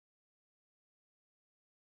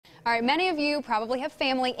All right, many of you probably have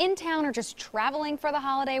family in town or just traveling for the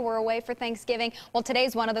holiday. We're away for Thanksgiving. Well,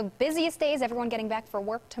 today's one of the busiest days. Everyone getting back for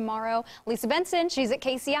work tomorrow. Lisa Benson, she's at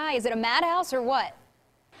KCI. Is it a madhouse or what?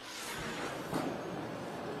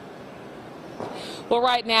 Well,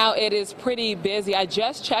 right now it is pretty busy. I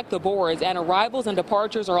just checked the boards and arrivals and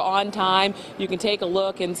departures are on time. You can take a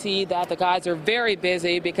look and see that the guys are very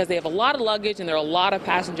busy because they have a lot of luggage and there are a lot of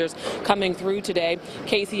passengers coming through today.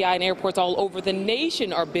 KCI and airports all over the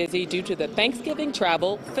nation are busy due to the Thanksgiving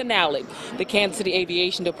travel finale. The Kansas City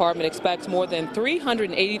Aviation Department expects more than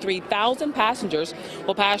 383,000 passengers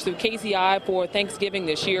will pass through KCI for Thanksgiving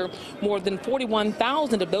this year. More than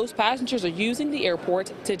 41,000 of those passengers are using the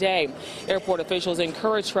airport today. Airport officials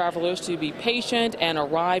encourage travelers to be patient and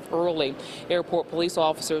arrive early. Airport police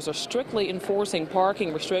officers are strictly enforcing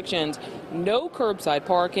parking restrictions. No curbside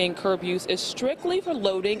parking. Curb use is strictly for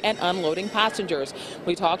loading and unloading passengers.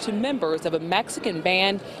 We talked to members of a Mexican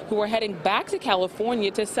band who are heading back to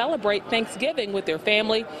California to celebrate Thanksgiving with their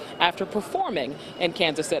family after performing in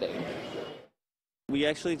Kansas City. We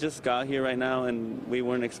actually just got here right now, and we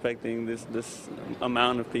weren't expecting this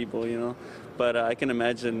amount of people, you know. But I can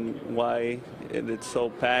imagine why it's so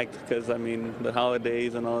packed, because, I mean, the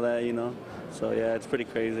holidays and all that, you know. So, yeah, it's pretty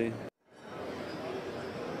crazy.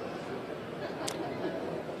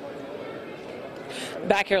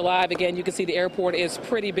 Back here live again, you can see the airport is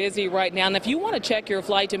pretty busy right now. And if you want to check your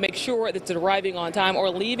flight to make sure that it's arriving on time or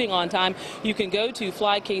leaving on time, you can go to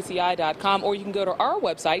flykci.com or you can go to our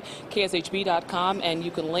website, KSHB.com, and you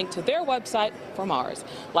can link to their website from ours.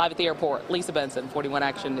 Live at the airport, Lisa Benson, 41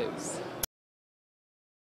 Action News.